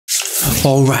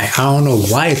Alright, I don't know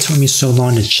why it took me so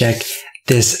long to check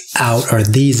this out or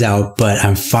these out, but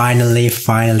I'm finally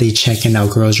checking out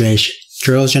Girls'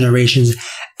 Generation's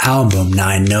album. Now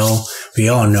I know, we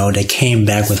all know they came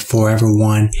back with Forever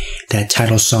One, that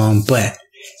title song, but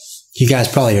you guys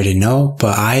probably already know,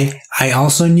 but I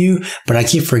also knew, but I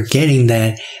keep forgetting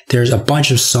that there's a bunch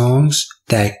of songs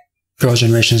that Girls'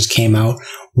 Generations came out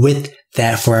with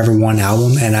that Forever One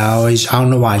album, and I don't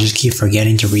know why, I just keep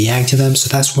forgetting to react to them, so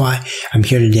that's why I'm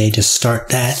here today to start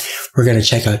that. We're gonna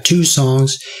check out 2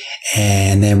 songs,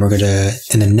 and then we're gonna,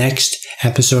 in the next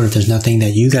episode, if there's nothing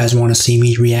that you guys want to see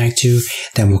me react to,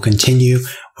 then we'll continue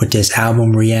with this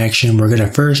album reaction. We're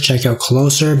gonna first check out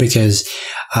Closer, because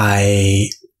I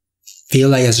feel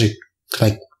like it's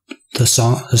the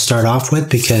song to start off with,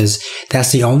 because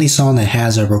that's the only song that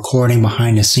has a recording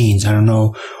behind the scenes. I don't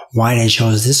know why they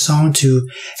chose this song to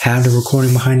have the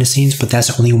recording behind the scenes, but that's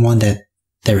the only one that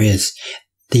there is.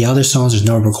 The other songs, there's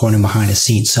no recording behind the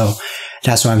scenes, so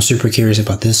that's why I'm super curious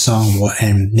about this song,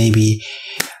 and maybe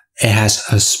it has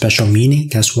a special meaning,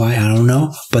 that's why, I don't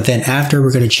know. But then after,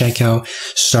 we're going to check out,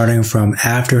 starting from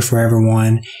after Forever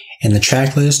One in the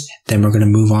track list, then we're going to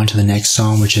move on to the next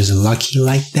song, which is Lucky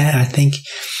Like That, I think.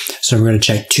 So we're going to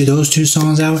check those 2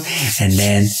 songs out, and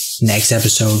then next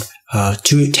episode,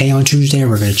 Taeyeon Tuesday,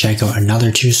 we're going to check out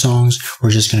another 2 songs. We're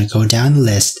just going to go down the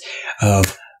list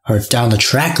down the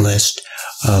track list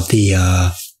of the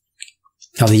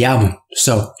album.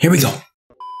 So here we go.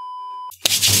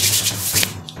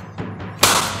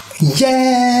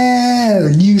 Yeah!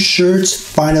 New shirts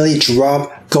finally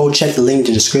dropped. Go check the link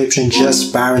in the description.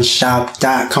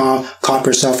 JustByronShop.com. Cop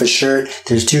yourself a shirt.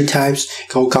 There's 2 types.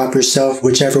 Go cop yourself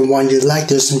whichever one you like.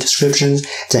 There's some descriptions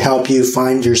to help you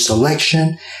find your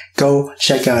selection. Go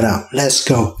check it out. Let's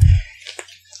go.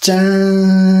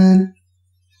 Dun.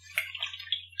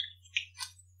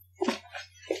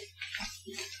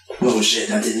 Oh shit,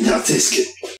 that did not taste good.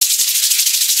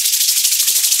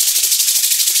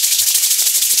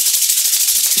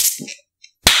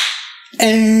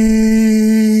 Ayo.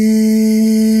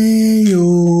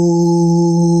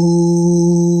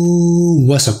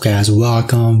 What's up, guys?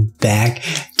 Welcome back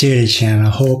to the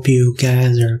channel. Hope you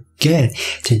guys are good.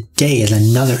 Today is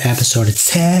another episode of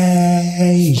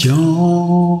Taeyeon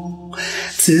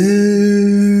Tuesday.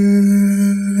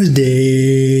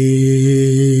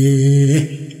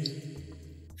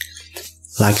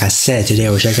 Like I said, today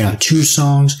we're checking out 2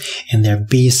 songs and their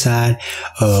B-side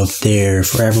of their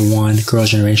Forever One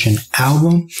Girls' Generation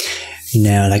album.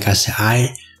 Now, like I said,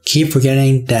 I keep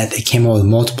forgetting that they came out with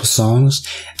multiple songs.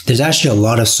 There's actually a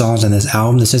lot of songs on this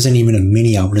album. This isn't even a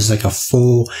mini album. This is like a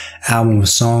full album of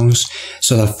songs.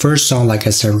 So the first song, like I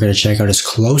said, we're going to check out is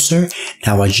Closer.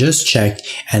 Now, I just checked,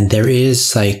 and there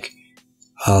is like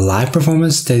a live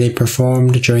performance that they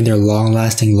performed during their Long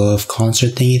Lasting Love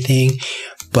concert thingy thing.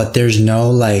 But there's no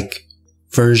like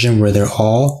version where they're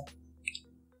all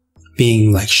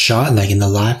being like shot, like in the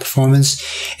live performance.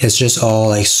 It's just all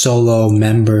like solo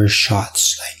member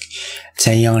shots. Like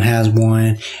Taeyeon has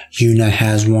one, Yuna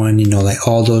has one, you know, like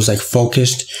all those like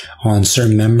focused on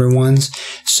certain member ones.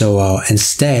 So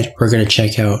instead, we're going to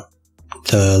check out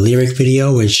the lyric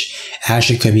video, which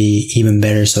actually could be even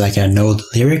better, so like I know the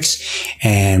lyrics.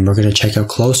 And we're gonna check out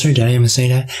Closer. Did I even say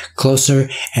that? Closer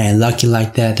and Lucky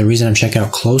Like That. The reason I'm checking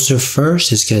out Closer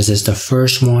first is because it's the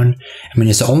first one. I mean,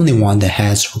 it's the only one that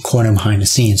has recording behind the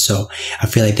scenes, so I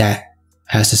feel like that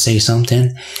has to say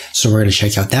something. So we're gonna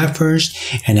check out that first,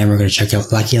 and then we're gonna check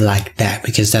out Lucky Like That,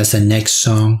 because that's the next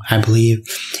song, I believe,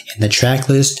 in the track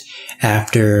list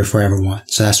after Forever One.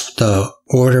 So that's the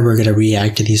order we're gonna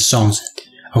react to these songs in.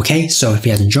 Okay, so if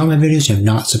you guys enjoy my videos, you have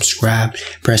not subscribed,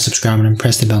 press subscribe and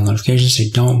press the bell notification so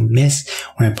you don't miss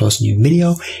when I post a new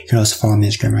video. You can also follow me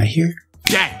on Instagram right here.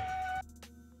 Yeah.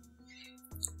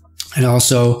 And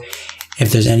also,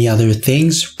 if there's any other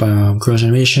things from Girls'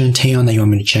 Generation, Taeyeon that you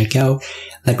want me to check out,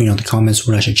 let me know in the comments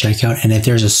what I should check out. And if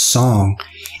there's a song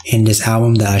in this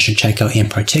album that I should check out in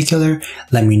particular,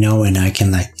 let me know, and I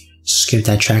can like skip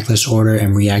that tracklist order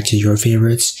and react to your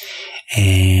favorites.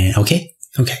 And okay.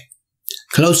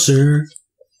 Closer.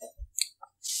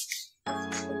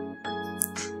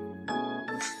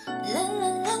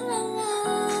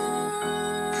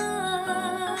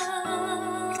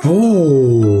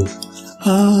 Oh.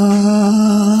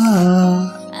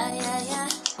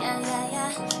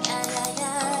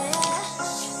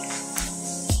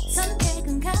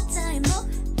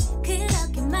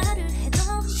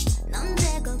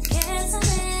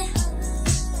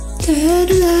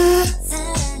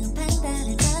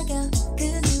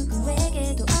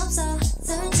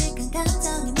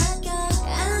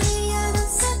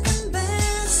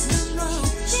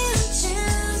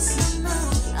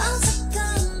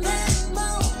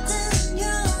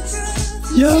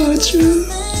 You're true.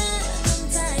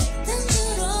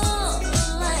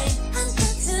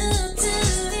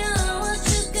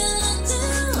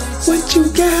 What you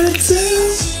gotta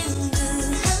do?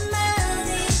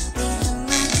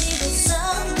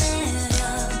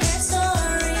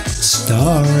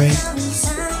 Story.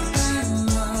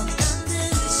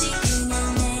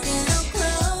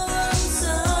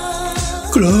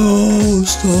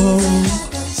 Closer.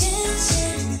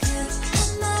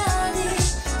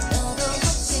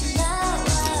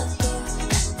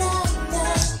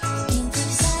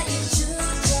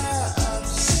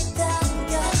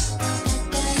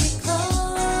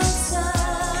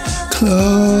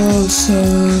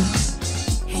 Closer.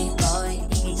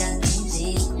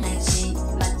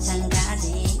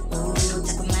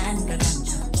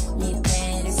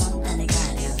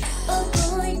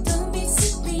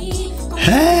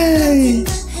 Hey.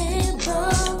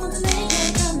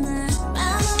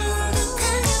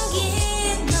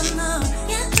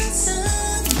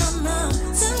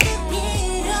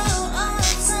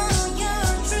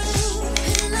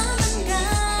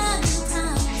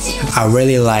 I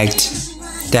really liked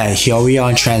that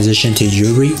Taeyeon transition to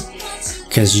Yuri,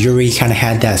 because Yuri kind of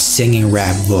had that singing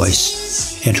rap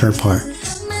voice in her part.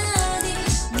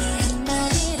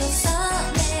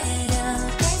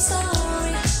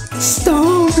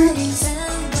 Story.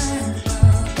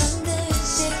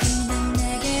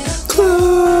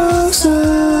 Closer.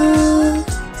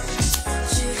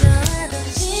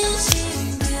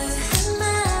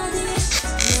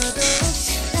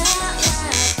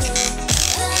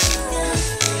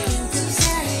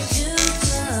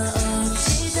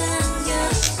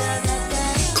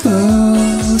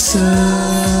 Closer.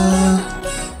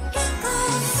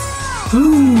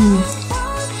 Ooh.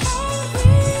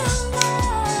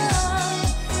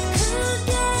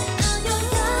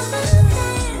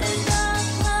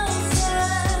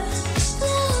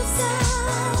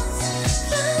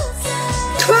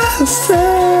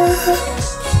 Closer.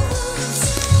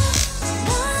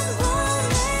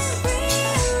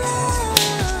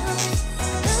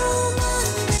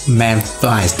 Man,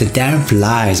 flies, the damn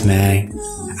flies, man.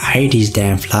 I hate these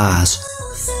damn flies.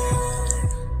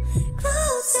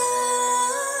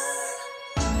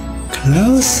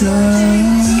 Closer.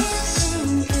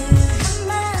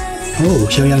 Oh,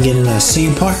 Taeyeon getting a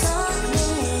singing part.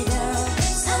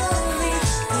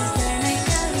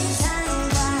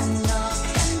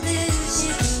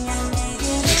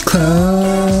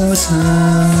 Closer.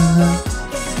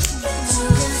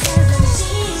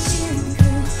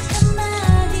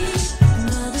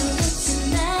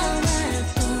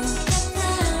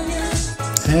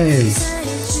 Hey.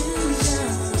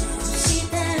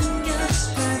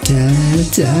 Da,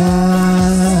 da.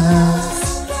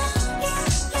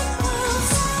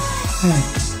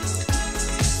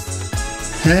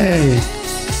 Hey.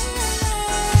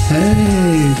 Hey.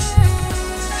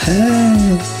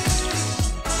 Hey.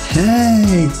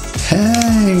 Hey. Hey.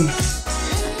 Hey.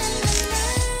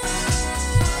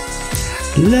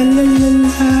 La la la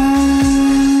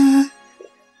la.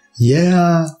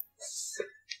 Yeah.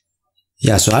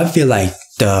 Yeah, so I feel like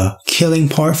the killing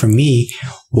part for me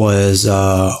was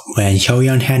when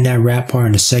Taeyeon had that rap part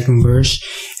in the second verse,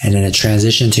 and then a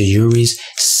transition to Yuri's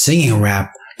singing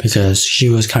rap, because she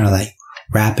was kind of like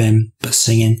rapping but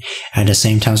singing at the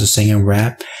same time, so singing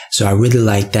rap. So I really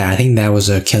like that. I think that was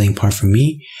a killing part for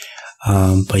me.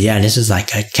 But yeah, this is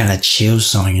like a kind of chill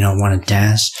song, you know, want to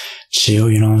dance, chill,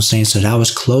 you know what I'm saying? So that was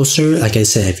Closer. Like I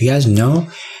said, if you guys know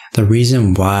the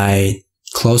reason why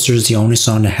Closer is the only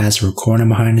song that has a recording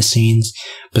behind the scenes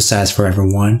besides Forever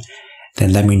One,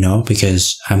 then let me know,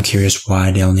 because I'm curious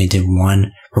why they only did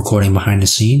one recording behind the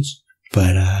scenes.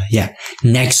 But yeah,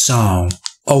 next song.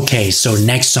 Okay, so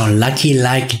next song, Lucky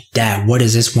Like That. What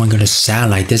is this one gonna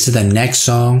sound like? This is the next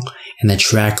song in the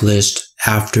track list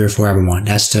after Forever One.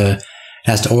 That's the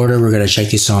order we're gonna check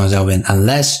these songs out in,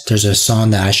 unless there's a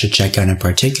song that I should check out in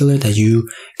particular that you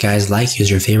guys like, is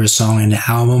your favorite song in the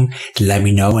album, to let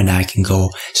me know and I can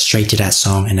go straight to that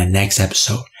song in the next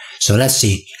episode. So let's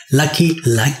see, Lucky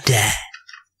Like That.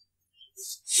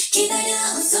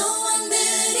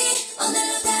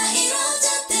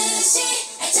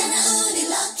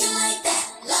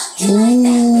 Ooh,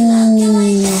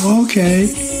 okay.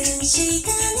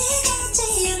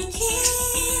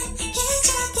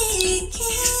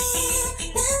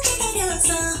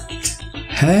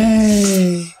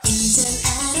 Hey.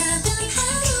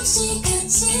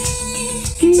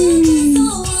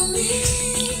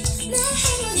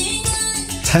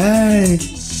 Hey.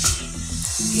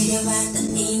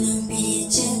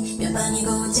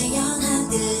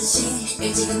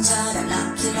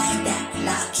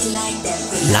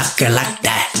 Lucky like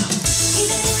that.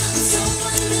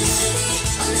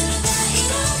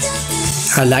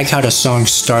 I like how the song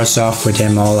starts off with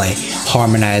them all like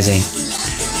harmonizing.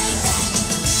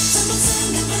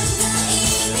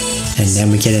 And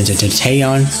then we get into the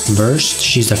Taeyeon verse.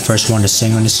 She's the first one to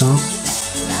sing on the song.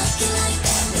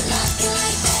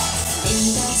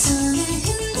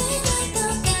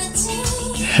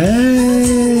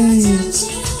 Hey,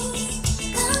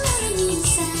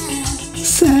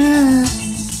 sad.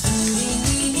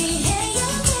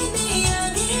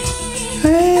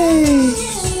 Hey,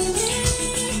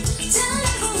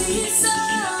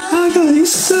 I got you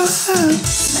so sad.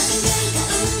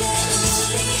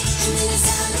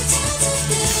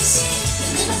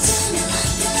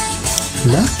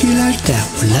 Lucky like that,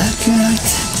 lucky like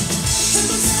that.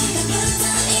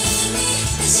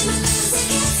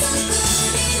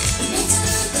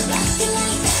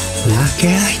 Lucky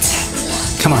like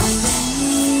that. Come on.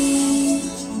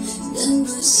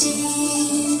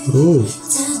 Ooh.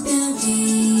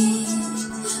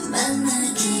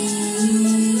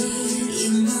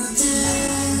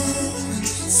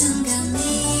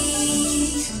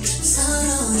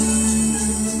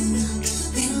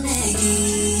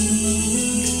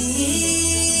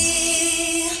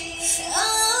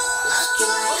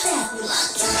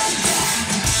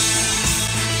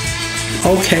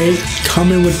 Okay,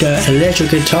 coming with the electric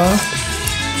guitar,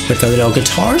 with the little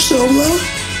guitar solo.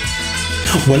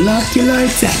 Well, lucky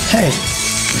like that. Hey,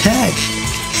 hey,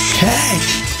 hey,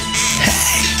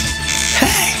 hey,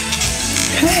 hey,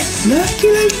 hey, lucky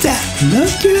like that,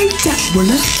 lucky like that. Well,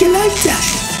 lucky like that.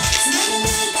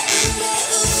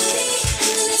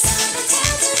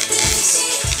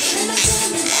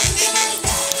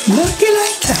 Lucky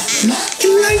like that,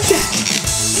 lucky like that.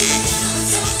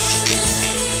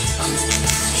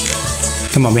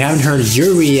 Come on, we haven't heard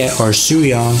Yuri yet or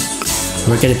Sooyoung.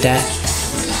 We're good at that.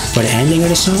 For the ending of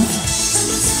the song?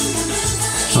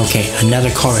 Okay,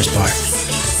 another chorus part.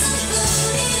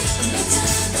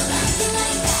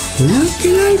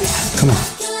 Lucky like that. Come on.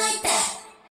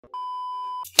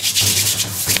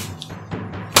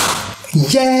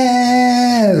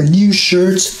 Yeah! New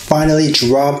shirts finally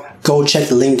dropped. Go check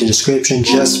the link in the description.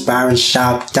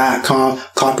 JustByronShop.com.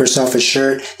 Cop yourself a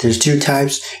shirt. There's 2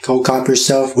 types. Go cop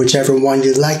yourself whichever one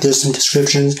you like. There's some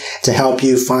descriptions to help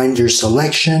you find your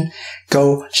selection.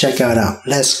 Go check it out.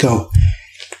 Let's go.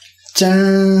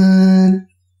 Dun.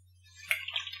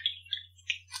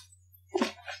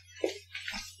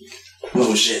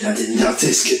 Oh shit, that did not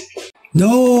taste good.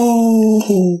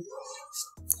 No!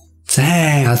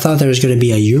 Dang, I thought there was going to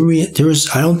be a Yuri.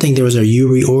 I don't think there was a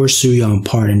Yuri or Sooyoung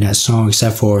part in that song,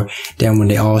 except for then when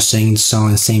they all sang the song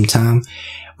at the same time.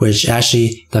 Which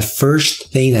actually, the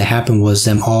first thing that happened was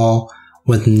them all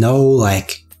with no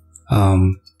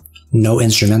no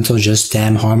instrumental, just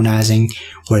them harmonizing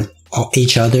with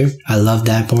each other. I love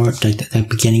that part, like the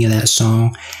beginning of that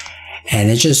song. And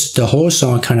it just, the whole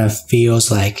song kind of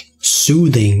feels like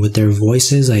soothing with their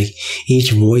voices. Like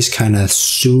each voice kind of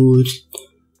soothed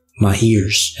my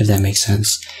ears, if that makes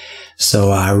sense.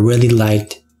 So I really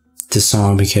liked the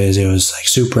song because it was like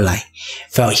super like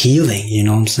felt healing, you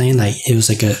know what I'm saying? Like it was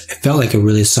like it felt like a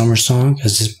really summer song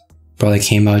because it probably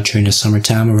came out during the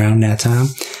summertime around that time.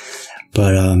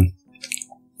 But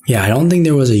yeah, I don't think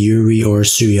there was a Yuri or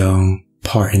Sooyoung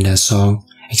part in that song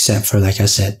except for, like I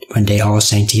said, when they all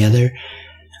sang together.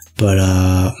 But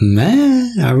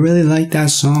man, I really like that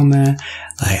song, man.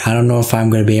 Like, I don't know if I'm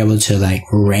going to be able to like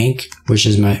rank which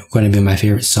is going to be my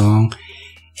favorite song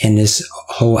in this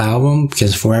whole album,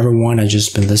 because Forever One I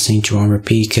just been listening to on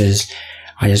repeat because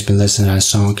I just been listening to that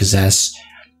song because that's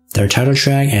their title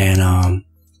track. And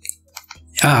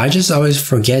I just always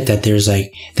forget that there's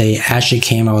like, they actually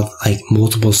came out with like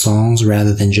multiple songs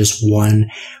rather than just one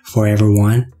Forever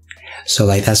One. So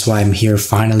like, that's why I'm here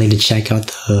finally to check out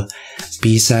the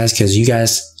B-sides, because you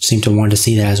guys seem to want to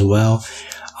see that as well.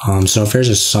 So if there's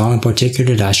a song in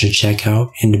particular that I should check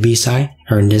out in the B-side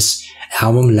or in this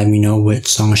album, let me know what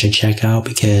song I should check out,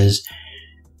 because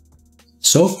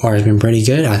so far it's been pretty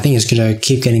good. I think it's gonna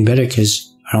keep getting better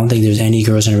because I don't think there's any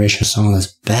Girls' Generation song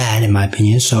that's bad in my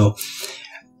opinion. So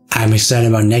I'm excited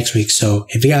about next week. So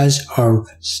if you guys are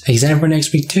excited for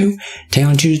next week too,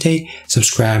 Taeyeon Tuesday,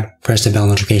 subscribe, press the bell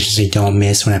notification so you don't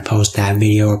miss when I post that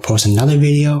video or post another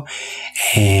video.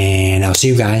 And I'll see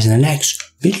you guys in the next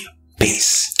video.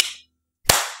 Peace.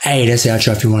 Hey, that's the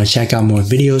outro. If you want to check out more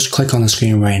videos, click on the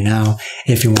screen right now.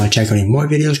 If you want to check out any more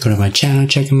videos, go to my channel,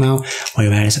 check them out. While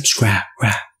you're at it, subscribe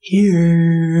right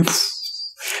here.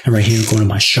 And right here, go to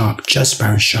my shop,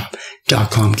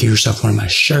 JustByronShop.com. Get yourself one of my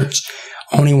shirts.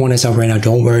 Only one that's out right now.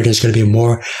 Don't worry, there's going to be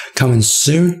more coming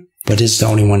soon. but this is the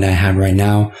only one that I have right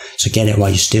now. So get it while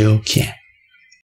you still can.